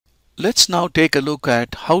Let's now take a look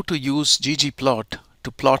at how to use ggplot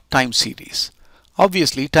to plot time series.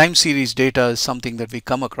 Obviously, time series data is something that we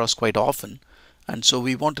come across quite often, and so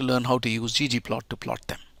we want to learn how to use ggplot to plot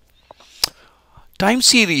them. Time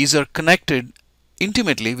series are connected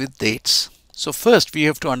intimately with dates. So first we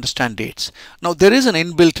have to understand dates. Now there is an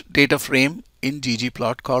inbuilt data frame in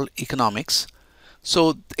ggplot called economics.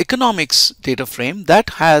 So economics data frame that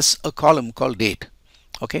has a column called date.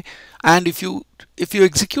 Okay, and if you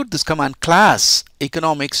execute this command class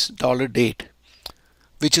economics $date,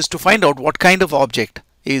 which is to find out what kind of object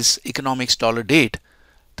is economics $date,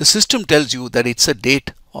 the system tells you that it's a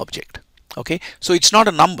date object. Okay, so it's not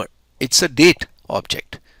a number, it's a date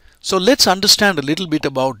object. So let's understand a little bit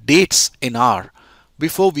about dates in R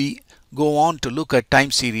before we go on to look at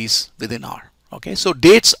time series within R. Okay, so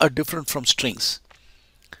dates are different from strings,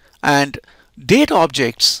 and date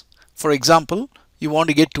objects, for example, you want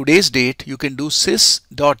to get today's date, you can do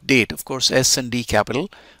sys.date, of course S and D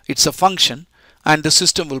capital. It's a function and the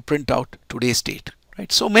system will print out today's date,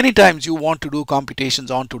 right? So many times you want to do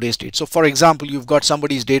computations on today's date. So for example, you've got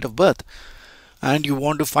somebody's date of birth and you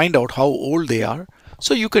want to find out how old they are.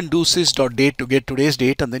 So you can do sys.date to get today's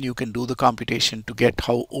date, and then you can do the computation to get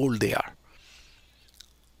how old they are.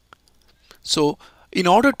 So in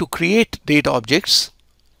order to create date objects,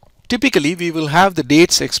 typically we will have the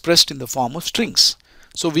dates expressed in the form of strings.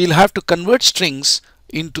 So we'll have to convert strings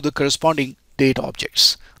into the corresponding date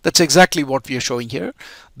objects. That's exactly what we are showing here.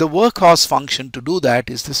 The workhorse function to do that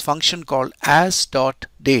is this function called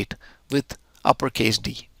as.date with uppercase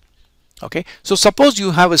D. Okay, so suppose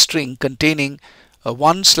you have a string containing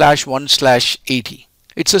 1/1/80.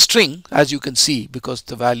 It's a string, as you can see, because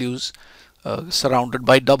the values surrounded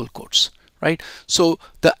by double quotes, right? So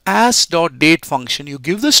the as.date function, you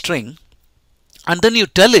give the string and then you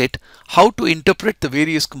tell it how to interpret the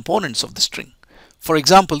various components of the string. For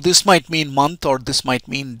example, this might mean month or this might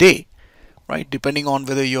mean day, right? Depending on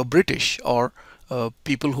whether you're British or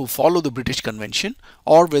people who follow the British convention,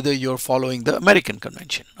 or whether you're following the American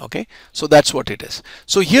convention. Okay, so that's what it is.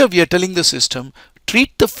 So here we are telling the system,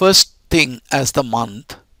 treat the first thing as the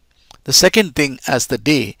month, the second thing as the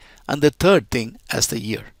day, and the third thing as the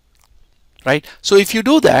year, right? So if you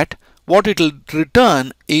do that, what it will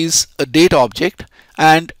return is a date object,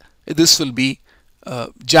 and this will be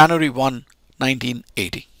January 1,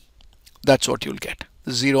 1980. That's what you'll get,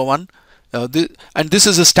 01. And this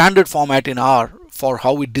is a standard format in R for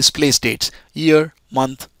how it displays dates: year,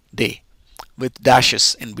 month, day, with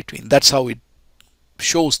dashes in between. That's how it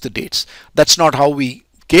shows the dates. That's not how we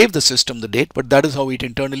gave the system the date, but that is how it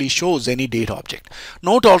internally shows any date object.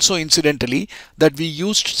 Note also incidentally that we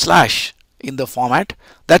used slash in the format.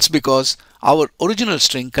 That's because our original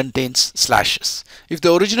string contains slashes. If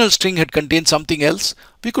the original string had contained something else,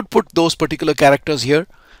 we could put those particular characters here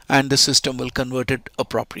and the system will convert it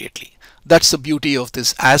appropriately. That's the beauty of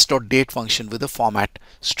this as.date function with a format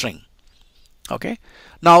string. Okay,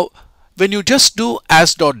 now when you just do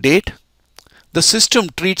as.date, the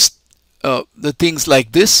system treats the things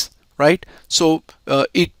like this, right? So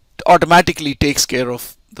it automatically takes care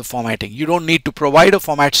of the formatting. You don't need to provide a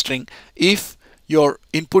format string if your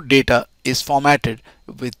input data is formatted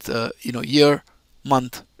with year,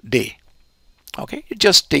 month, day. Okay, it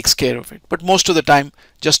just takes care of it. But most of the time,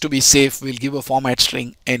 just to be safe, we'll give a format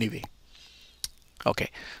string anyway.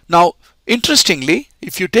 Okay, now interestingly,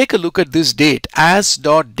 if you take a look at this date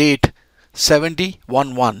as.date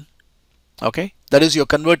 7011, okay, that is, you're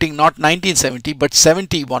converting not 1970 but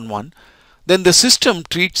 7011, then the system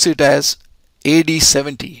treats it as AD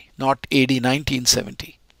 70, not AD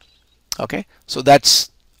 1970. Okay, so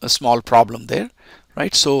that's a small problem there,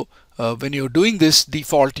 right? So when you're doing this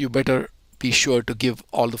default, you better be sure to give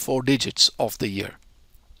all the 4 digits of the year.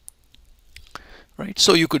 Right,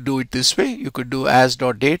 so you could do it this way. You could do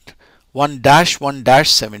as.date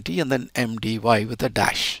 1-1-70 and then MDY with a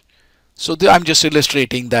dash. So I'm just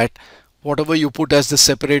illustrating that whatever you put as the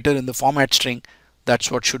separator in the format string,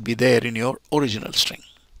 that's what should be there in your original string.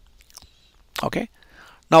 Okay,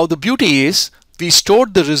 now the beauty is we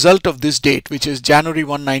stored the result of this date, which is January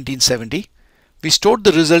 1, 1970. We stored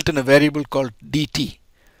the result in a variable called DT.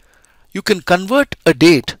 You can convert a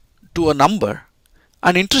date to a number.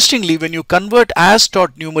 And interestingly, when you convert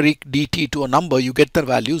as.numeric dt to a number, you get the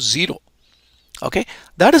value 0. Okay,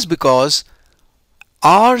 that is because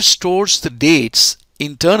R stores the dates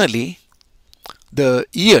internally, the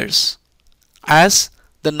years, as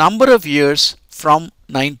the number of years from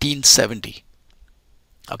 1970.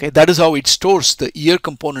 Okay, that is how it stores the year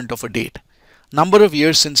component of a date, number of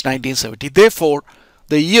years since 1970. Therefore,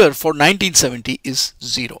 the year for 1970 is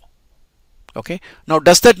 0. Okay, now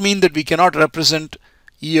does that mean that we cannot represent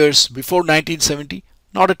years before 1970?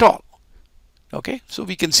 Not at all. Okay, so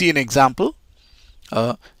we can see an example.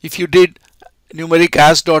 If you did numeric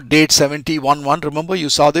as.date 7011, remember you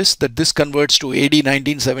saw this, that this converts to AD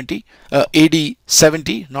 1970, AD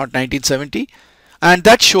 70, not 1970, and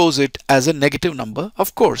that shows it as a negative number.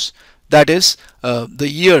 Of course, that is the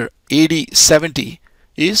year AD 70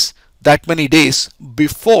 is that many days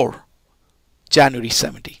before January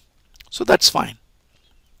 70. So that's fine.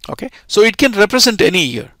 Okay, so it can represent any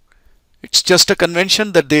year. It's just a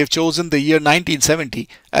convention that they've chosen the year 1970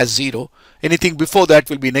 as 0. Anything before that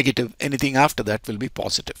will be negative. Anything after that will be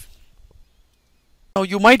positive. Now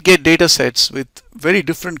you might get data sets with very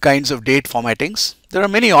different kinds of date formattings. There are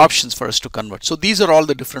many options for us to convert. So these are all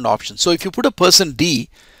the different options. So if you put a %d,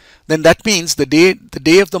 then that means the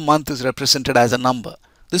day of the month is represented as a number.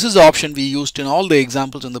 This is the option we used in all the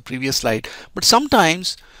examples on the previous slide. But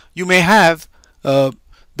sometimes you may have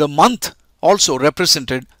the month also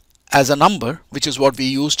represented as a number, which is what we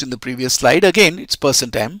used in the previous slide. Again, it's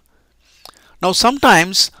 %m. Now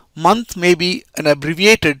sometimes month may be an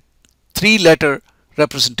abbreviated 3-letter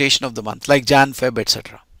representation of the month, like Jan, Feb,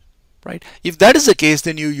 etc. Right? If that is the case,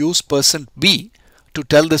 then you use %b to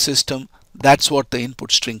tell the system that's what the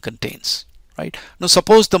input string contains. Right? Now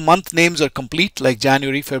suppose the month names are complete, like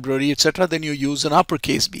January, February, etc., then you use an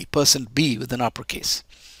uppercase b, %b with an uppercase.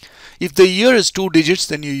 If the year is 2 digits,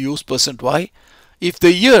 then you use %y. If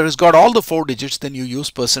the year has got all the 4 digits, then you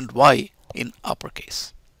use %y in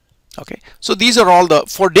uppercase. Okay, so these are all the,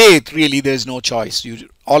 for day really there's no choice. You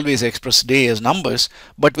always express day as numbers,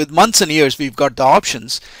 but with months and years we've got the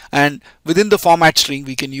options, and within the format string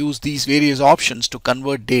we can use these various options to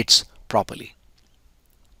convert dates properly.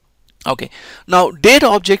 Okay, now date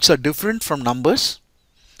objects are different from numbers.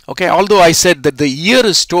 Okay, although I said that the year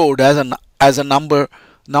is stored as a number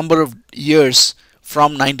of years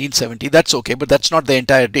from 1970, that's okay, but that's not the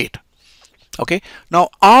entire date. Okay, now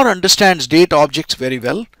R understands date objects very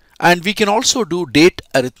well, and we can also do date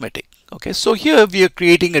arithmetic. Okay, so here we are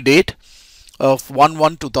creating a date of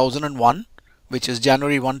 1/1/2001, which is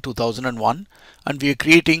January 1, 2001, and we are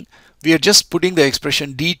just putting the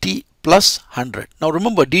expression dt plus 100. Now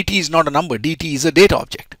remember, dt is not a number, dt is a date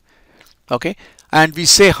object. Okay, and we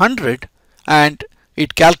say 100 and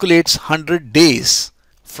it calculates 100 days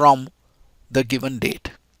from the given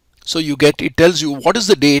date. So it tells you what is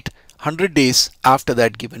the date 100 days after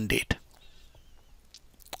that given date,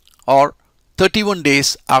 or 31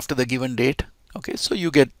 days after the given date. Okay, so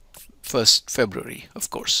you get 1st February, of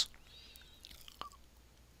course.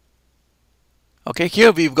 Okay,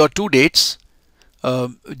 here we've got two dates,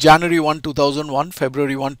 January 1, 2001,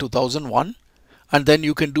 February 1, 2001, and then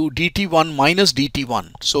you can do dt1 minus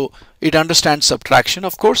dt1. So it understands subtraction.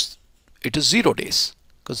 Of course, it is 0 days,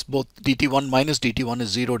 because both dt1 minus dt1 is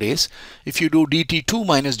 0 days. If you do dt2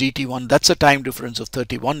 minus dt1, that's a time difference of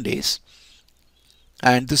 31 days.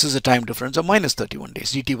 And this is a time difference of minus 31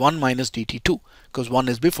 days, dt1 minus dt2, because 1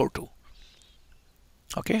 is before 2.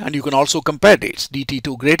 Okay, and you can also compare dates,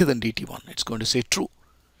 dt2 greater than dt1, it's going to say true.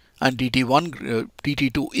 And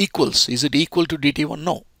dt2 equals, is it equal to dt1?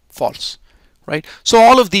 No, false. Right? So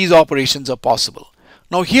all of these operations are possible.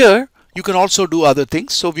 Now here you can also do other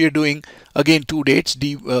things. So we are doing again two dates,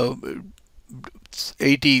 January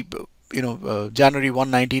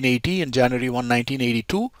 1, 1980 and January 1,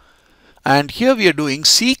 1982. And here we are doing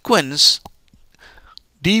sequence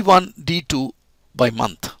D1, D2 by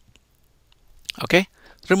month. Okay,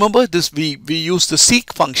 remember this, we use the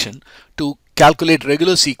seek function to calculate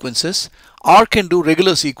regular sequences. R can do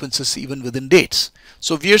regular sequences even within dates.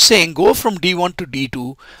 So we are saying go from D1 to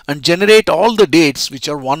D2 and generate all the dates which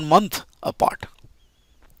are 1 month apart.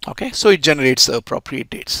 Okay, so it generates the appropriate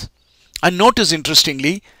dates. And notice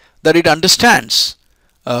interestingly that it understands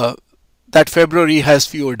that February has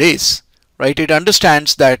fewer days. Right? It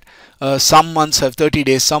understands that some months have 30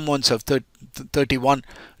 days, some months have 31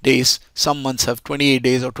 days, some months have 28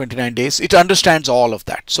 days or 29 days. It understands all of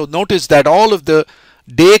that. So notice that all of the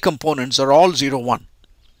day components are all 0, 1.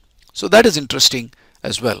 So that is interesting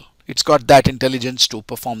as well. It's got that intelligence to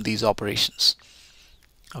perform these operations.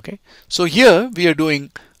 Okay, so here we are doing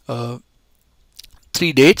 3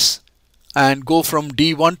 dates and go from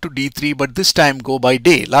D1 to D3, but this time go by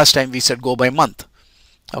day. Last time we said go by month.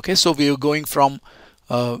 Okay, so we are going from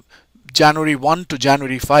January 1 to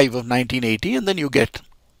January 5 of 1980, and then you get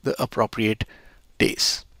the appropriate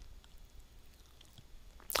days.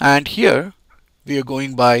 And here we are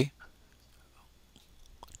going by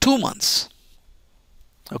 2 months.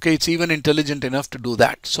 Okay, it's even intelligent enough to do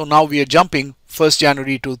that. So now we are jumping 1st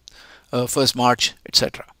January to 1st March,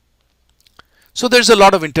 etc. So there's a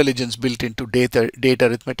lot of intelligence built into date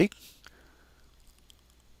arithmetic.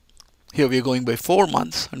 Here we are going by 4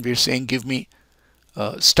 months, and we are saying give me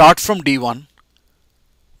start from D1,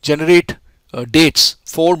 generate dates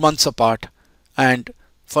 4 months apart, and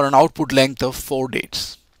for an output length of 4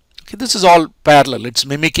 dates. Okay, this is all parallel. It's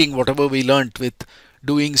mimicking whatever we learned with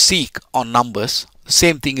doing seek on numbers. The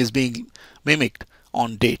same thing is being mimicked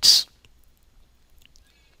on dates.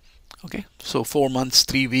 Okay, so 4 months,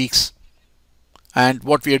 3 weeks, and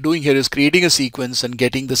what we are doing here is creating a sequence and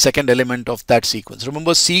getting the second element of that sequence.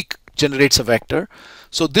 Remember, seek generates a vector,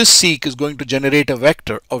 so this seek is going to generate a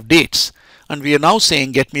vector of dates, and we are now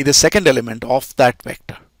saying get me the second element of that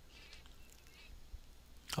vector.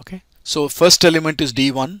 Okay, so first element is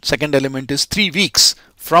D1, second element is 3 weeks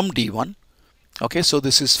from D1. Okay, so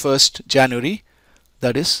this is 1st January,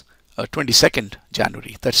 that is 22nd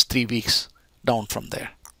January, that's 3 weeks down from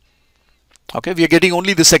there. Okay, we are getting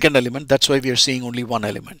only the second element, that's why we are seeing only one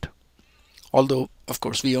element, although of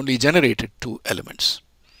course we only generated 2 elements.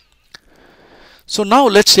 So now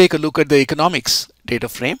let's take a look at the economics data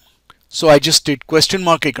frame. So I just did question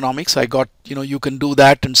mark economics. I got, you can do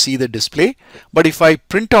that and see the display, but if I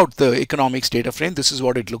print out the economics data frame, this is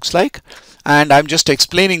what it looks like, and I'm just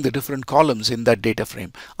explaining the different columns in that data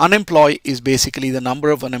frame. Unemployed is basically the number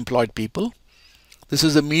of unemployed people. This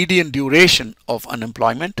is the median duration of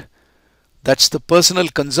unemployment. That's the personal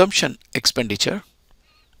consumption expenditure.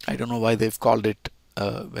 I don't know why they've called it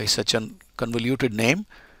by such a convoluted name.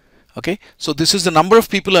 Okay, so this is the number of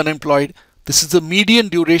people unemployed. This is the median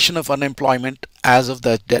duration of unemployment as of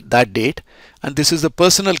that date, and this is the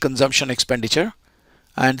personal consumption expenditure,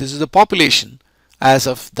 and this is the population as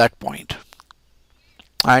of that point.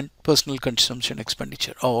 And personal consumption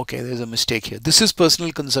expenditure. Oh, okay, there's a mistake here. This is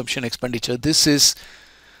personal consumption expenditure. This is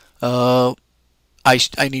I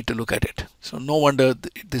need to look at it. So no wonder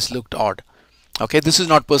this looked odd. Okay, this is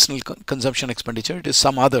not personal consumption expenditure. It is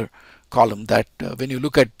some other column that when you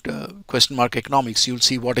look at question mark economics, you'll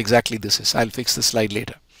see what exactly this is. I'll fix the slide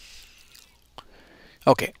later.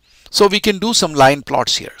 Okay, so we can do some line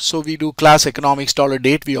plots here. So we do class economics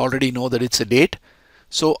 $date. We already know that it's a date.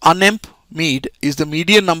 So unemp med is the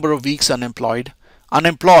median number of weeks unemployed.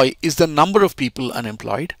 Unemployed is the number of people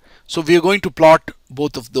unemployed. So we are going to plot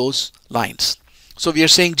both of those lines. So we are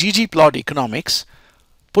saying ggplot economics,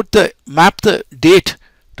 map the date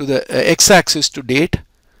to the x-axis to date,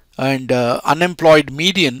 and unemployed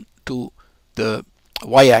median to the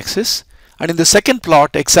y-axis, and in the second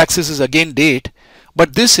plot x-axis is again date,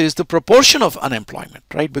 but this is the proportion of unemployment,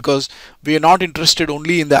 right? Because we are not interested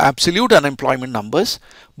only in the absolute unemployment numbers,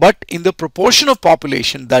 but in the proportion of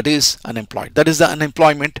population that is unemployed. That is the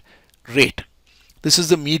unemployment rate. This is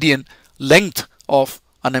the median length of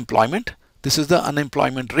unemployment. This is the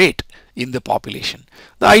unemployment rate in the population.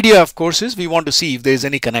 The idea, of course, is we want to see if there is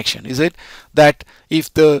any connection. Is it that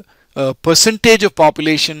if the percentage of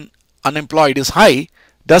population unemployed is high,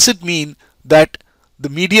 does it mean that the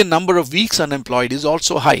median number of weeks unemployed is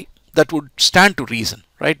also high? That would stand to reason,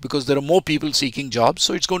 right? Because there are more people seeking jobs,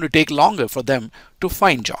 so it's going to take longer for them to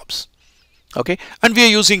find jobs. Okay, and we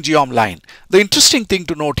are using geom_line. The interesting thing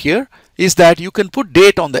to note here is that you can put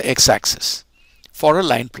date on the x-axis for a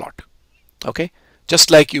line plot. Okay, just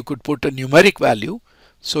like you could put a numeric value,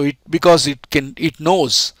 so because it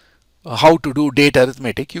knows how to do date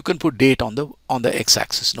arithmetic, you can put date on the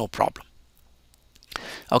x-axis, no problem.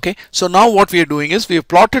 Okay, so now what we are doing is we have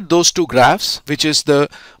plotted those two graphs, which is the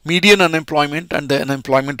median unemployment and the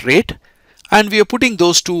unemployment rate, and we are putting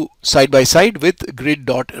those two side by side with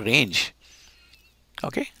grid.arrange.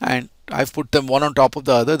 Okay, and I've put them one on top of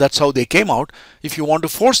the other. That's how they came out. If you want to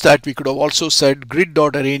force that, we could have also said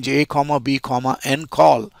grid.arrange a comma b comma n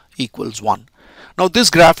call equals 1. Now this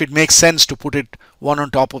graph, it makes sense to put it one on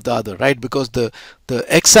top of the other, right? Because the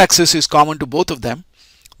x-axis is common to both of them,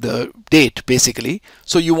 the date basically.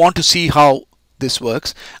 So you want to see how this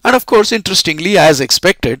works. And of course, interestingly, as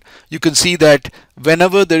expected, you can see that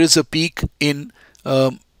whenever there is a peak in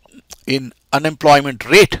unemployment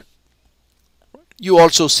rate, you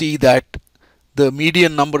also see that the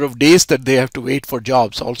median number of days that they have to wait for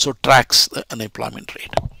jobs also tracks the unemployment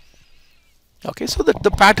rate. Okay, so that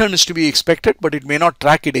the pattern is to be expected, but it may not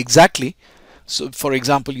track it exactly. So for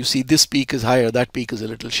example, you see this peak is higher, that peak is a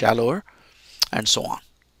little shallower, and so on.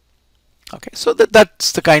 Okay, so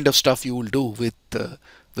that's the kind of stuff you will do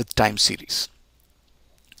with time series.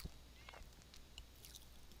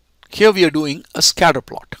 Here we are doing a scatter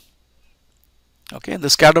plot. Okay, and the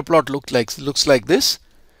scatter plot looks like this.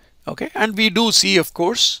 Okay, and we do see, of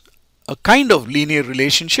course, a kind of linear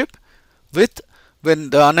relationship with when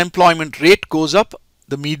the unemployment rate goes up,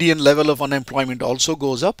 the median level of unemployment also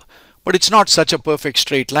goes up, but it's not such a perfect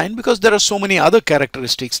straight line because there are so many other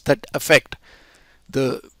characteristics that affect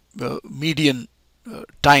the median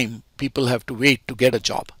time people have to wait to get a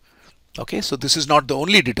job. Okay, so this is not the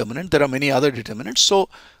only determinant. There are many other determinants. So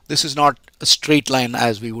this is not a straight line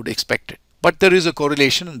as we would expect it. But there is a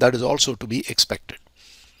correlation, and that is also to be expected.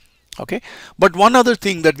 Okay, but one other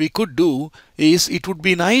thing that we could do is it would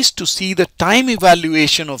be nice to see the time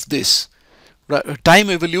evaluation of this, time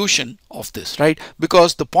evolution of this, right?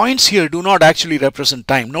 Because the points here do not actually represent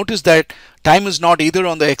time. Notice that time is not either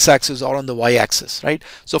on the x-axis or on the y-axis, right?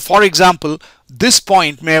 So for example, this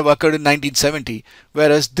point may have occurred in 1970,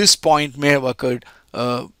 whereas this point may have occurred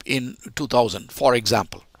in 2000, for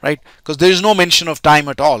example, right? Because there is no mention of time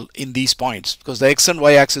at all in these points, because the x and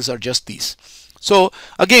y-axis are just these. So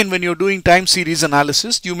again, when you're doing time series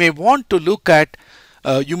analysis, you may want to look at,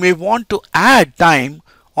 you may want to add time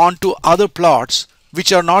onto other plots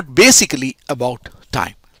which are not basically about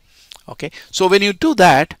time. Okay, so when you do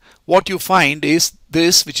that, what you find is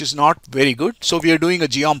this, which is not very good. So we are doing a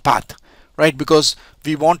geom path, right? Because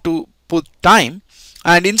we want to put time,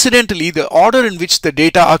 and incidentally the order in which the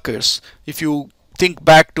data occurs, if you think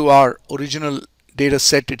back to our original data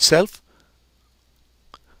set itself,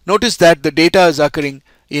 notice that the data is occurring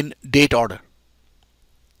in date order,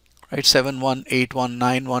 right? 7 1 8 1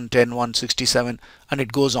 9 1 10 1 67, and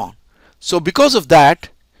it goes on. So because of that,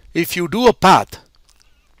 if you do a path,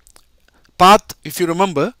 if you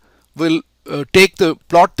remember, will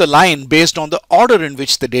plot the line based on the order in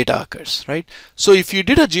which the data occurs, right? So if you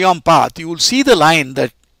did a geom path, you will see the line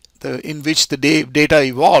that in which the data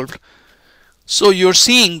evolved. So you're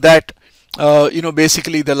seeing that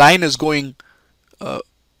basically the line is going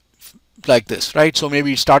like this, right? So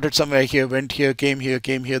maybe it started somewhere here, went here, came here,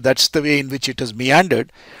 came here. That's the way in which it has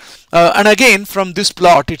meandered. And again, from this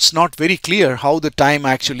plot, it's not very clear how the time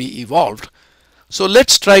actually evolved. So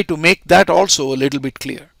let's try to make that also a little bit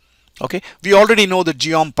clear. Okay, we already know that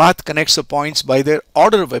geom path connects the points by their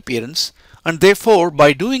order of appearance, and therefore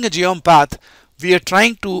by doing a geom path, we are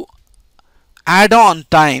trying to add on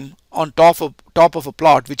time on top of a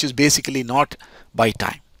plot which is basically not by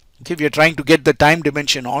time. Okay, we are trying to get the time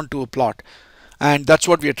dimension onto a plot, and that's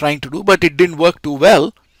what we are trying to do, but it didn't work too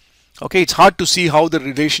well. Okay, it's hard to see how the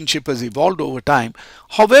relationship has evolved over time.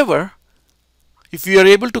 However, if we are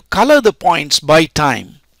able to color the points by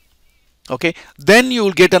time, okay, then you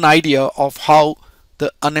will get an idea of how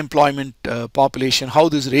the unemployment population, how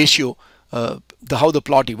this ratio, how the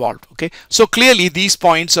plot evolved. Okay, so clearly these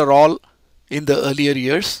points are all in the earlier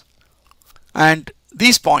years, and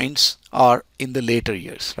these points are in the later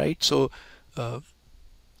years, right? So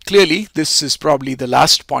clearly this is probably the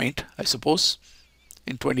last point, I suppose,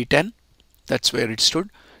 in 2010. That's where it stood.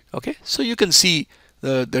 Okay, so you can see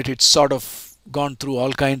that it's sort of gone through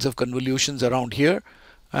all kinds of convolutions around here,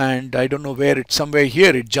 and I don't know where it, somewhere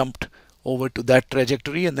here it jumped over to that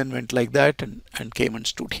trajectory and then went like that and came and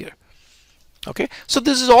stood here. Okay, so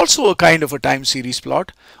this is also a kind of a time series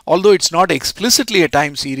plot, although it's not explicitly a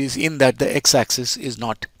time series in that the x-axis is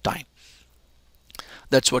not time.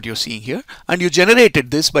 That's what you're seeing here, and you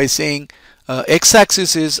generated this by saying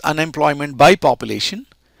x-axis is unemployment by population,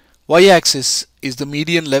 y-axis is the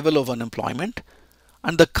median level of unemployment,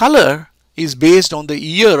 and the color is based on the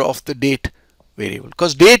year of the date variable,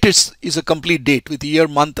 because date is a complete date with year,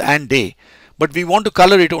 month and day, but we want to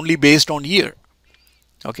color it only based on year.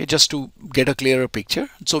 Okay, just to get a clearer picture.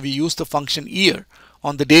 So we use the function year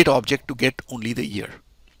on the date object to get only the year.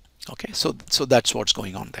 Okay, so that's what's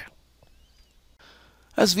going on there.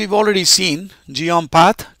 As we've already seen, geom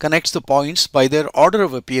path connects the points by their order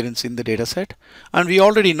of appearance in the dataset, and we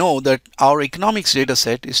already know that our economics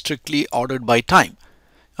dataset is strictly ordered by time.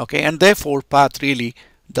 Okay, and therefore path really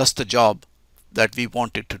does the job that we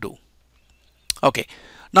want it to do. Okay,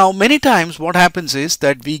 now many times what happens is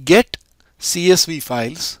that we get CSV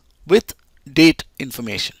files with date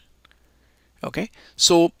information. Okay,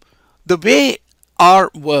 so the way R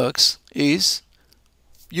works is,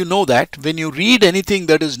 you know that when you read anything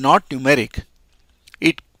that is not numeric,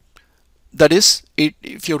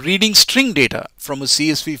 if you're reading string data from a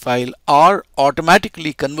CSV file, R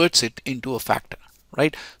automatically converts it into a factor,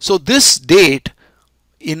 right? So this date,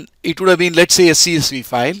 it would have been, let's say, a CSV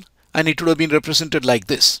file, and it would have been represented like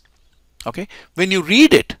this. Okay, when you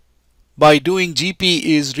read it by doing GP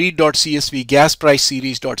is read.csv gas price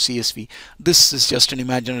series.csv. This is just an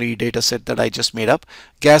imaginary data set that I just made up.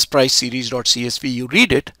 Gas price series.csv, you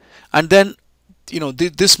read it, and then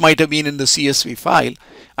this might have been in the CSV file,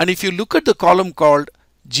 and if you look at the column called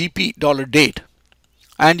GP$date,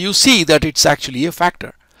 and you see that it's actually a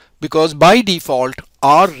factor, because by default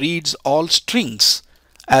R reads all strings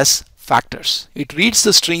as factors. It reads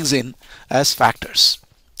the strings in as factors.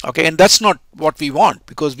 Okay, and that's not what we want,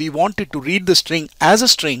 because we want it to read the string as a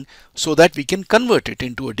string so that we can convert it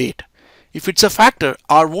into a date. If it's a factor,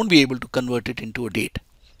 R won't be able to convert it into a date.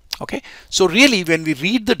 Okay, so really when we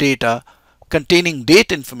read the data containing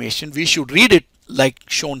date information, we should read it like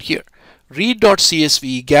shown here.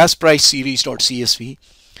 Read.csv gas price series.csv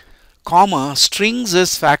comma strings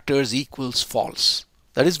as factors equals false.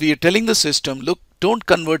 That is, we are telling the system, look, don't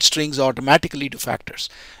convert strings automatically to factors.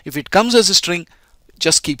 If it comes as a string,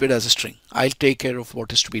 just keep it as a string. I'll take care of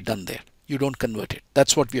what is to be done there. You don't convert it.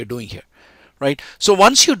 That's what we are doing here, right? So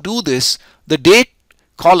once you do this, the date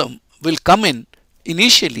column will come in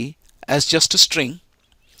initially as just a string.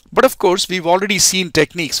 But of course, we've already seen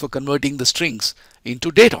techniques for converting the strings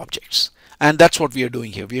into date objects. And that's what we are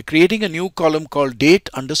doing here. We are creating a new column called date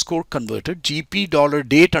underscore converted,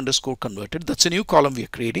 $date underscore converted. That's a new column we are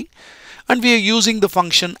creating. And we are using the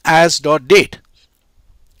function as.date.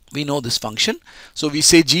 We know this function. So we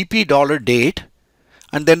say $date.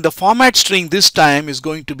 And then the format string this time is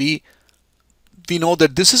going to be, we know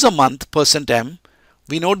that this is a month, %m.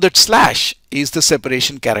 We know that slash is the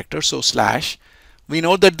separation character, so slash. We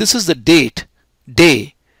know that this is the date,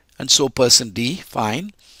 day, and so %d,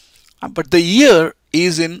 fine. But the year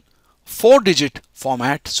is in 4-digit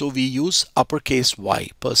format, so we use uppercase Y,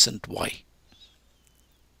 %y.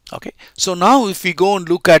 Okay, so now if we go and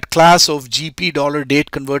look at class of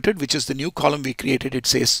 $date converted, which is the new column we created, it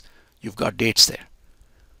says you've got dates there.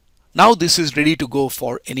 Now this is ready to go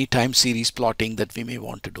for any time series plotting that we may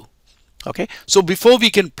want to do. Okay, so before we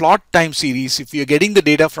can plot time series, if we are getting the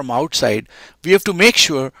data from outside, we have to make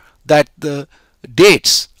sure that the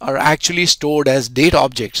dates are actually stored as date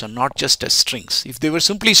objects and not just as strings. If they were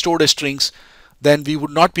simply stored as strings, then we would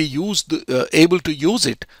not be able to use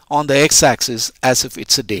it on the x-axis as if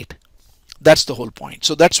it's a date. That's the whole point.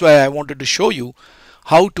 So that's why I wanted to show you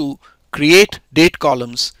how to create date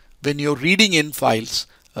columns when you're reading in files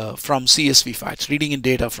from CSV files, reading in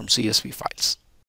data from CSV files.